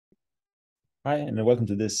Hi, and welcome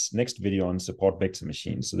to this next video on support vector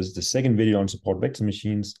machines. So this is the second video on support vector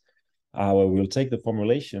machines, where we'll take the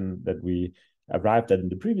formulation that we arrived at in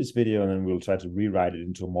the previous video, and then we'll try to rewrite it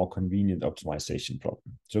into a more convenient optimization problem.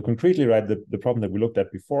 So concretely, right, the problem that we looked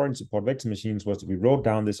at before in support vector machines was that we wrote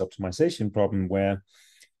down this optimization problem where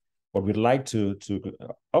what we'd like to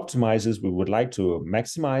optimize is we would like to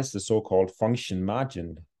maximize the so-called function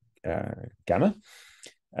margin, gamma.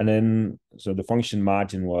 And then, so the function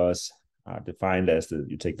margin was defined as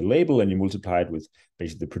you take the label and you multiply it with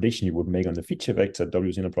basically the prediction you would make on the feature vector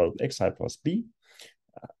W's inner product xi plus b,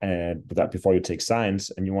 and that before you take signs,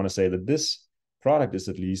 and you want to say that this product is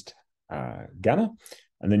at least gamma,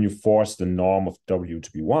 and then you force the norm of W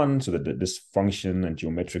to be 1 so that this function and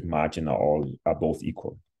geometric margin are both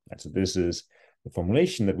equal. And so this is the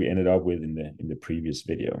formulation that we ended up with in the previous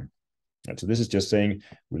video. And so this is just saying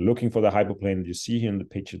we're looking for the hyperplane that you see here in the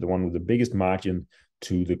picture, the one with the biggest margin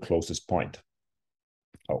to the closest point.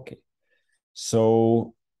 Okay,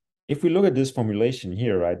 so if we look at this formulation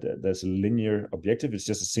here, right, there's a linear objective. It's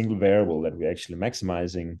just a single variable that we're actually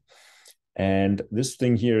maximizing. And this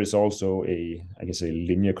thing here is also I guess, a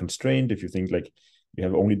linear constraint. If you think like you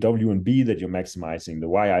have only W and B that you're maximizing, the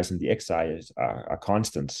YIs and the XIs are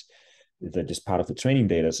constants. They're just part of the training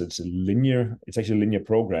data. So it's actually a linear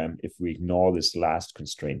program if we ignore this last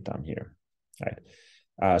constraint down here, right?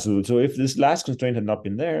 So if this last constraint had not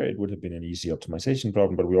been there, it would have been an easy optimization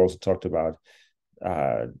problem. But we also talked about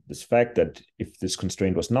this fact that if this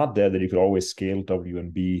constraint was not there, that you could always scale W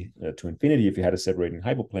and B to infinity if you had a separating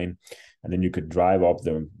hyperplane, and then you could drive up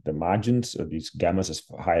the margins of these gammas as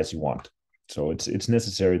high as you want. So it's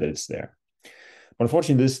necessary that it's there. But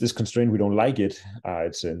unfortunately, this constraint, we don't like it.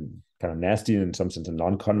 It's kind of nasty, in some sense, a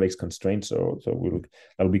non-convex constraint. So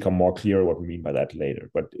that'll become more clear what we mean by that later.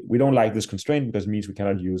 But we don't like this constraint because it means we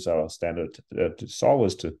cannot use our standard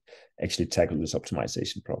solvers to actually tackle this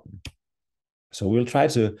optimization problem. So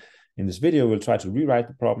in this video, we'll try to rewrite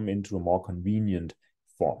the problem into a more convenient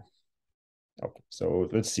form. Okay, so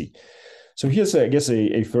let's see. So here's, I guess,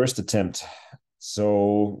 a first attempt.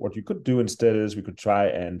 So what you could do instead is we could try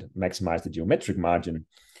and maximize the geometric margin.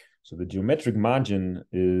 So the geometric margin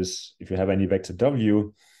is, if you have any vector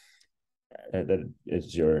W, that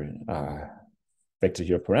is your vector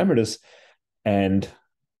here parameters, and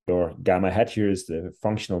your gamma hat here is the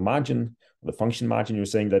functional margin, the function margin. You're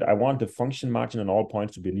saying that I want the function margin on all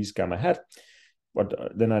points to be at least gamma hat, but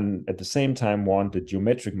then I at the same time want the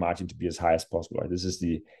geometric margin to be as high as possible. Right? This is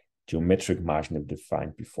the geometric margin that we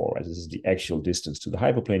defined before. Right? This is the actual distance to the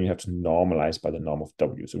hyperplane. You have to normalize by the norm of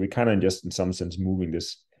W. So we're kind of just, in some sense, moving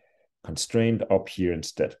this constraint up here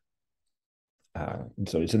instead.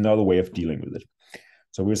 So it's another way of dealing with it.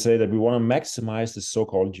 So we say that we want to maximize the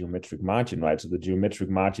so-called geometric margin, right? So the geometric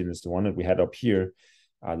margin is the one that we had up here.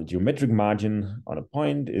 The geometric margin on a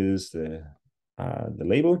point is the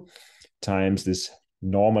label times this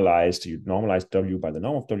normalized. You normalize W by the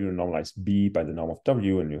norm of W, and normalize B by the norm of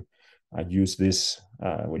W, and you use this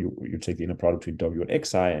where you take the inner product between W and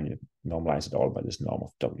Xi, and you normalize it all by this norm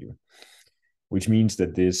of W, which means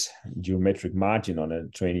that this geometric margin on a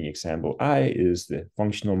training example I is the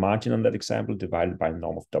functional margin on that example divided by the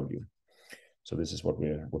norm of W. So this is what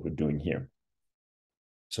we're doing here.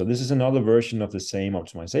 So this is another version of the same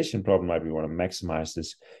optimization problem, right? We want to maximize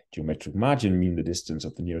this geometric margin, mean the distance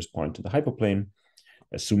of the nearest point to the hyperplane,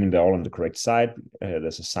 assuming they're all on the correct side.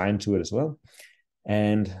 There's a sign to it as well.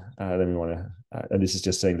 And then we want to, and this is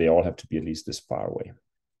just saying they all have to be at least this far away.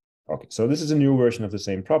 Okay, so this is a new version of the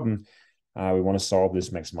same problem. We want to solve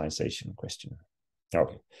this maximization question.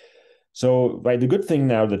 Okay. So, right, the good thing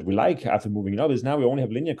now that we like after moving it up is now we only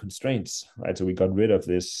have linear constraints, right? So we got rid of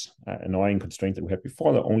this annoying constraint that we had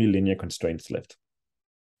before. There are only linear constraints left.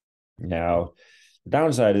 Now, the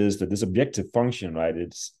downside is that this objective function, right,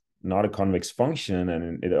 it's not a convex function,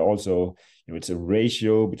 and it also, it's a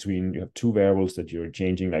ratio between, you have two variables that you're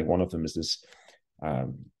changing. Like one of them is this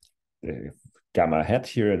gamma hat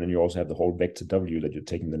here, and then you also have the whole vector W that you're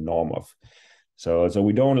taking the norm of. So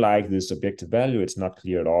we don't like this objective value. It's not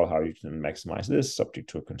clear at all how you can maximize this subject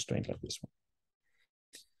to a constraint like this one.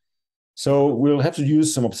 So we'll have to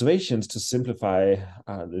use some observations to simplify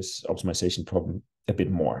this optimization problem a bit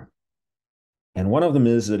more. And one of them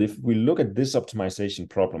is that if we look at this optimization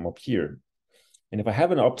problem up here, and if I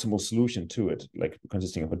have an optimal solution to it, like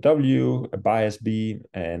consisting of a W, a bias B,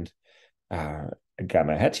 and a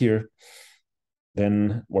gamma hat here,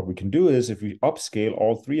 then what we can do is if we upscale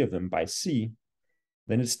all three of them by C,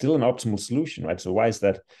 then it's still an optimal solution, right? So why is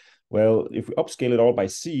that? Well, if we upscale it all by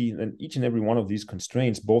C, then each and every one of these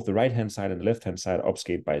constraints, both the right-hand side and the left-hand side,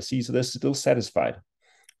 upscaled by C. So they're still satisfied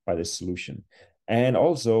by this solution. And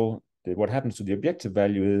also, what happens to the objective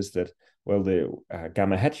value is that, well, the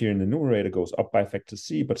gamma hat here in the numerator goes up by a factor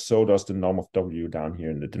c, but so does the norm of w down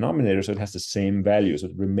here in the denominator. So it has the same value. So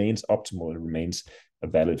it remains optimal. It remains a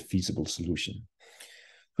valid, feasible solution.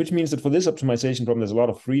 Which means that for this optimization problem, there's a lot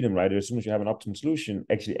of freedom, right? As soon as you have an optimal solution,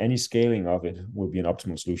 actually any scaling of it will be an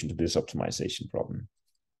optimal solution to this optimization problem.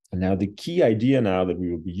 And now the key idea now that we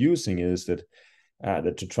will be using is that,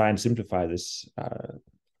 that to try and simplify this,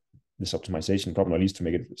 this optimization problem, or at least to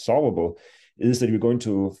make it solvable, is that we're going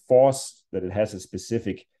to force that it has a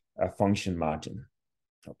specific function margin.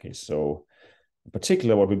 Okay, so in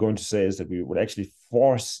particular, what we're going to say is that we would actually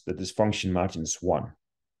force that this function margin is 1.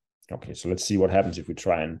 Okay, so let's see what happens if we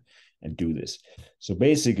try and do this. So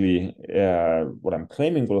basically, what I'm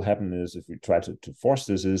claiming will happen is if we try to force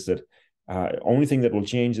this is that only thing that will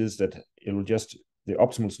change is that it will just, the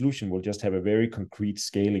optimal solution will just have a very concrete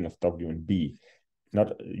scaling of W and B.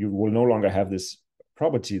 You will no longer have this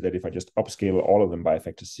property that if I just upscale all of them by a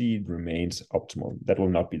factor c, it remains optimal. That will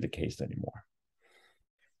not be the case anymore.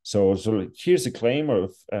 So here's a claim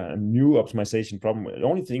of a new optimization problem. The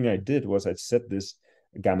only thing I did was I set this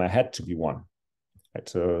gamma hat to be 1. Right?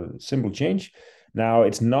 So simple change. Now,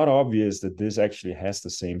 it's not obvious that this actually has the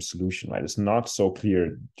same solution, right? It's not so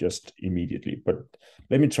clear just immediately, but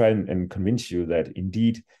let me try and convince you that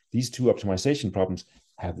indeed these two optimization problems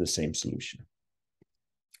have the same solution.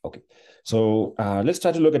 Okay, so let's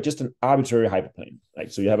try to look at just an arbitrary hyperplane.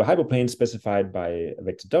 Right? So you have a hyperplane specified by a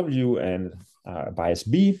vector w and bias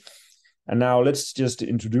b. And now let's just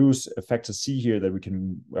introduce a factor c here that we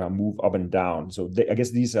can move up and down. So I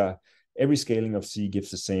guess these are, every scaling of c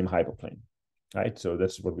gives the same hyperplane, right? So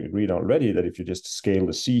that's what we agreed already, that if you just scale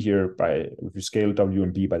the c here if you scale w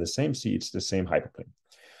and b by the same c, it's the same hyperplane.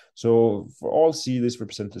 So for all c, this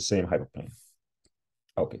represents the same hyperplane.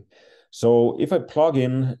 Okay, so if I plug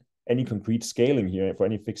in any concrete scaling here for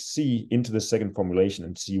any fixed c into the second formulation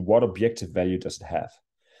and see what objective value does it have.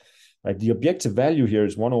 Right, the objective value here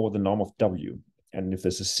is 1 over the norm of w. And if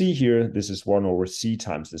there's a c here, this is 1 over c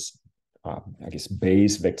times this, I guess,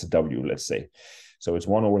 base vector w, let's say. So it's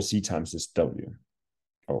 1 over c times this w.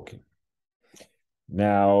 Okay.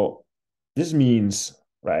 Now, this means,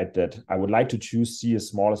 right, that I would like to choose c as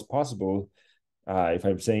small as possible. If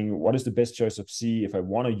I'm saying what is the best choice of c, if I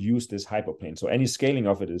want to use this hyperplane. So any scaling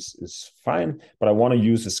of it is fine, but I want to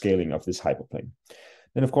use the scaling of this hyperplane.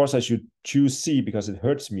 Then of course I should choose c because it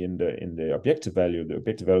hurts me in the objective value. The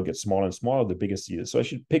objective value gets smaller and smaller the bigger c is. So I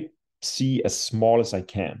should pick c as small as I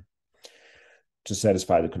can to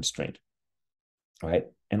satisfy the constraint. Right?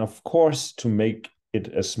 And of course, to make it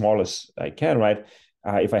as small as I can, right?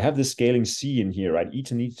 If I have this scaling c in here, right?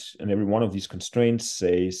 Each and every one of these constraints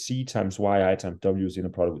say c times yi times w is in a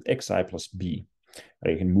product with xi plus b.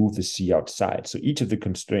 Right? I can move the c outside. So each of the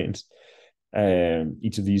constraints,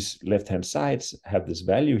 each of these left-hand sides have this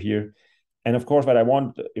value here. And of course, what I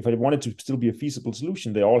want, if I want it to still be a feasible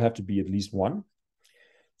solution, they all have to be at least 1.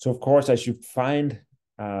 So of course, I should find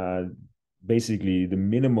basically the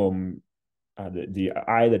minimum, the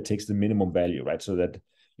I that takes the minimum value, right? So that,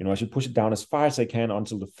 I should push it down as far as I can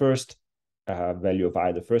until the first value of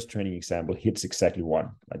I, the first training example, hits exactly 1.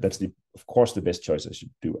 Right? That's of course, the best choice I should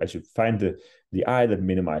do. I should find the I that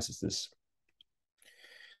minimizes this.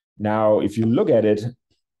 Now, if you look at it,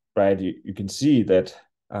 right, you can see that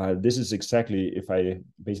this is exactly if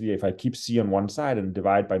I keep c on one side and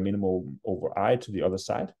divide by minimum over I to the other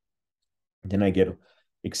side, then I get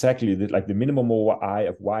exactly like the minimum over I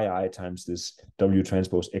of yi times this w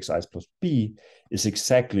transpose xi plus b is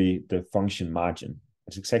exactly the function margin.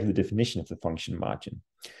 It's exactly the definition of the function margin.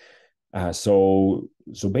 So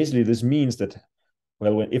basically this means that,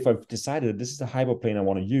 well, if I've decided that this is the hyperplane I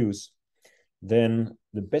want to use, then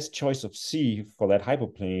the best choice of c for that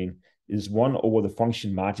hyperplane is 1 over the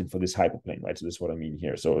function margin for this hyperplane, right? So this is what I mean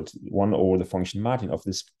here. So it's 1 over the function margin of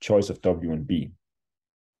this choice of w and b.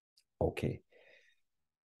 Okay.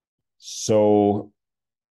 So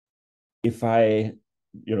if I,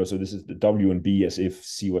 so this is the w and b as if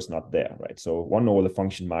c was not there, right? So 1 over the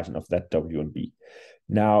function margin of that w and b.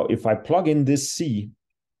 Now, if I plug in this c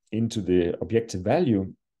into the objective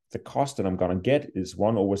value, the cost that I'm going to get is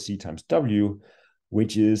 1 over c times w,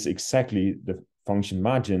 which is exactly the function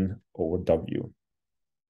margin over w.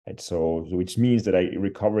 Right? So which means that I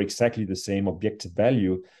recover exactly the same objective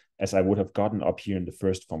value as I would have gotten up here in the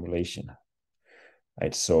first formulation.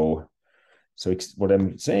 Right? So what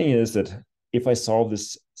I'm saying is that if I solve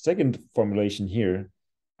this second formulation here,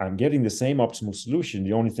 I'm getting the same optimal solution.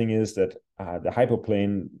 The only thing is that the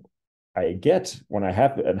hyperplane I get when I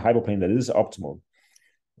have a hyperplane that is optimal,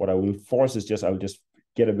 what I will force is I'll just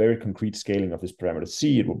get a very concrete scaling of this parameter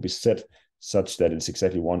c. It will be set such that it's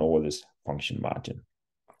exactly 1 over this function margin.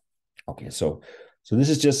 Okay, so this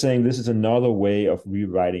is just saying this is another way of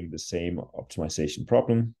rewriting the same optimization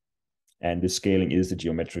problem. And the scaling is the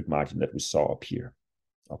geometric margin that we saw up here.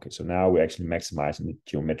 Okay, so now we're actually maximizing the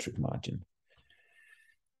geometric margin.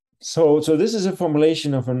 So this is a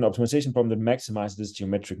formulation of an optimization problem that maximizes this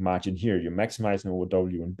geometric margin here. You're maximizing over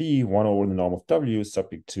W and B, 1 over the norm of W,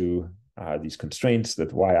 subject to these constraints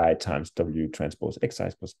that yi times W transpose xi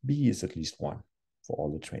plus B is at least 1 for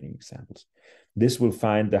all the training examples. This will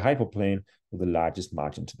find the hyperplane with the largest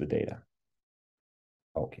margin to the data.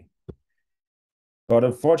 Okay. But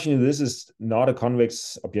unfortunately, this is not a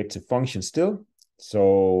convex objective function still.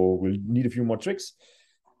 So we'll need a few more tricks.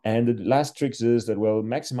 And the last trick is that, well,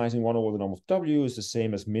 maximizing 1 over the norm of W is the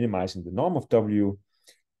same as minimizing the norm of W.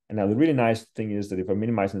 And now the really nice thing is that if I'm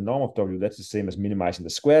minimizing the norm of W, that's the same as minimizing the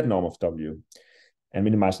squared norm of W. And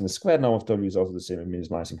minimizing the squared norm of W is also the same as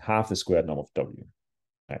minimizing half the squared norm of W.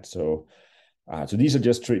 Right, so these are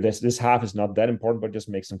just this half is not that important, but just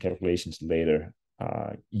make some calculations later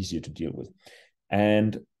easier to deal with.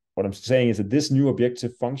 And what I'm saying is that this new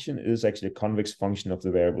objective function is actually a convex function of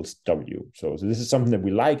the variables W. So this is something that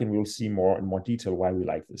we like, and we'll see more in more detail why we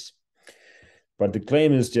like this. But the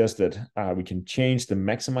claim is just that we can change the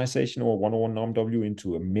maximization over 1 over norm W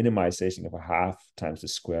into a minimization of a half times the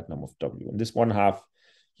squared norm of W. And this 1/2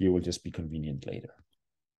 here will just be convenient later.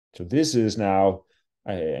 So this is now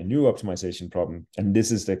a new optimization problem. And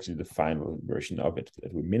this is actually the final version of it,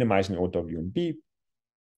 that we're minimizing over W and B,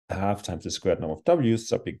 a half times the squared norm of W,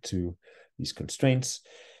 subject to these constraints.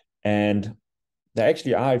 And there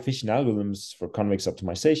actually are efficient algorithms for convex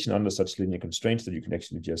optimization under such linear constraints that you can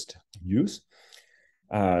actually just use.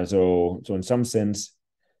 So in some sense,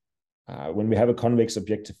 when we have a convex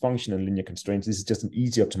objective function and linear constraints, this is just an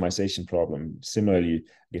easy optimization problem. Similarly,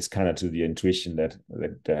 it's kind of to the intuition that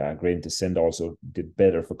gradient descent also did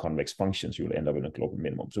better for convex functions. You'll end up in a global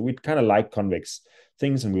minimum. So we kind of like convex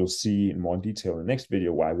things, and we'll see in more detail in the next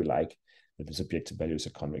video why we like that this objective value is a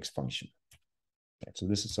convex function. Okay, so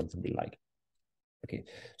this is something we like. Okay,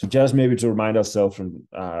 so just maybe to remind ourselves from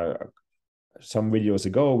some videos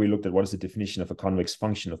ago, we looked at what is the definition of a convex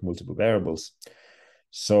function of multiple variables.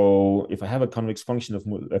 So if I have a convex function of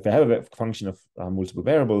multiple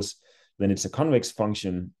variables, then it's a convex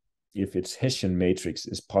function if its Hessian matrix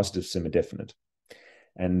is positive semi-definite.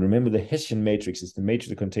 And remember, the Hessian matrix is the matrix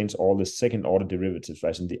that contains all the second order derivatives,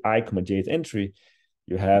 right? So in the I, jth entry,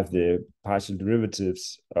 you have the partial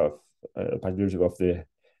derivatives of the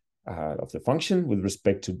function with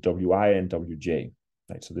respect to Wi and Wj.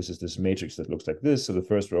 Right, so this is this matrix that looks like this. So the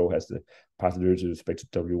first row has the partial derivative with respect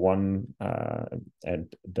to W1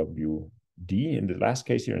 and Wd in the last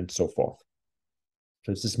case here, and so forth.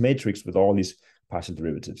 So it's this matrix with all these partial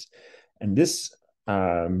derivatives. And this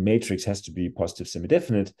matrix has to be positive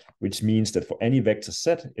semi-definite, which means that for any vector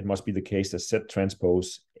set, it must be the case that set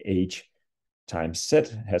transpose H times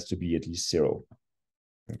set has to be at least 0.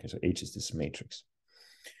 Okay, so H is this matrix.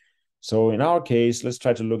 So in our case, let's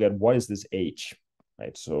try to look at what is this H.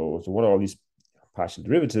 Right, so what are all these partial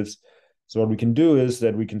derivatives? So what we can do is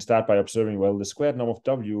that we can start by observing, well, the squared norm of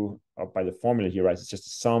W by the formula here, right? It's just a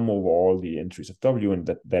sum over all the entries of W, and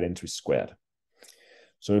that entry is squared.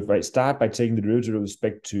 So if I start by taking the derivative with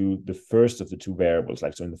respect to the first of the two variables,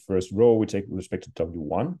 like so in the first row, we take with respect to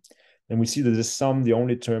W1, then we see that this sum, the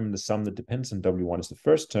only term in the sum that depends on W1 is the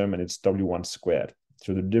first term, and it's W1 squared.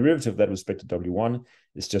 So the derivative of that with respect to W1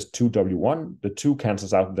 is just 2W1. The 2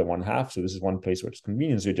 cancels out the 1/2. So this is one place where it's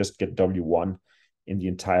convenient. So you just get W1 in the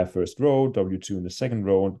entire first row, W2 in the second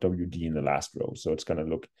row, and WD in the last row. So it's going to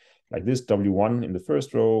look like this: W1 in the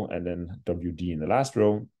first row, and then WD in the last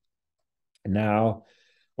row. And now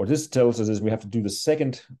what this tells us is we have to do the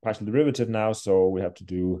second partial derivative now. So we have to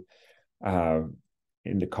do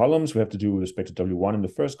in the columns, we have to do with respect to W1 in the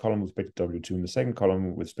first column, with respect to W2 in the second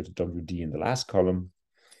column, with respect to WD in the last column.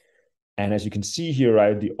 And as you can see here,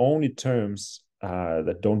 right, the only terms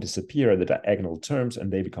that don't disappear are the diagonal terms,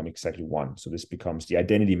 and they become exactly 1. So this becomes the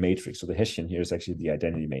identity matrix. So the Hessian here is actually the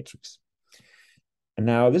identity matrix. And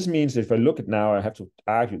now this means that if I look at now, I have to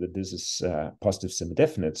argue that this is positive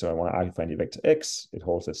semi-definite. So I want to argue for any vector x. It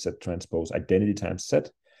holds that set transpose identity times set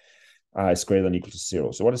is greater than or equal to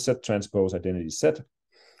 0. So what is set transpose identity set?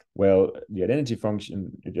 Well, the identity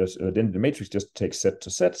function, identity matrix just takes set to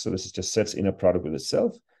set. So this is just set's inner product with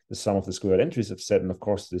itself, the sum of the squared entries of set. And of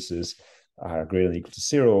course, this is greater than or equal to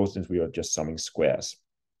 0, since we are just summing squares.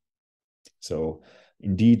 So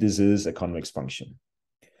indeed, this is a convex function.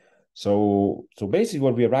 So basically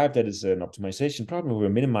what we arrived at is an optimization problem where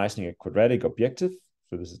we're minimizing a quadratic objective.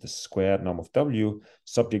 So this is the squared norm of W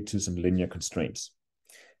subject to some linear constraints.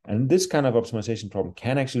 And this kind of optimization problem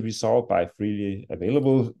can actually be solved by freely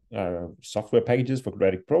available software packages for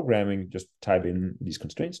quadratic programming. Just type in these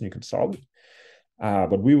constraints and you can solve it.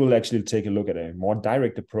 But we will actually take a look at a more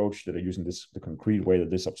direct approach that are using the concrete way that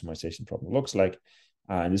this optimization problem looks like.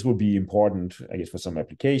 And this will be important, I guess, for some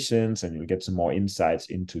applications, and you'll get some more insights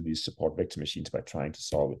into these support vector machines by trying to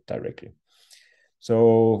solve it directly.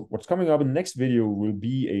 So what's coming up in the next video will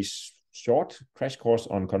be a short crash course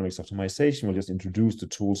on convex optimization. We'll just introduce the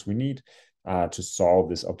tools we need to solve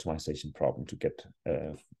this optimization problem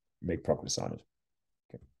to make progress on it.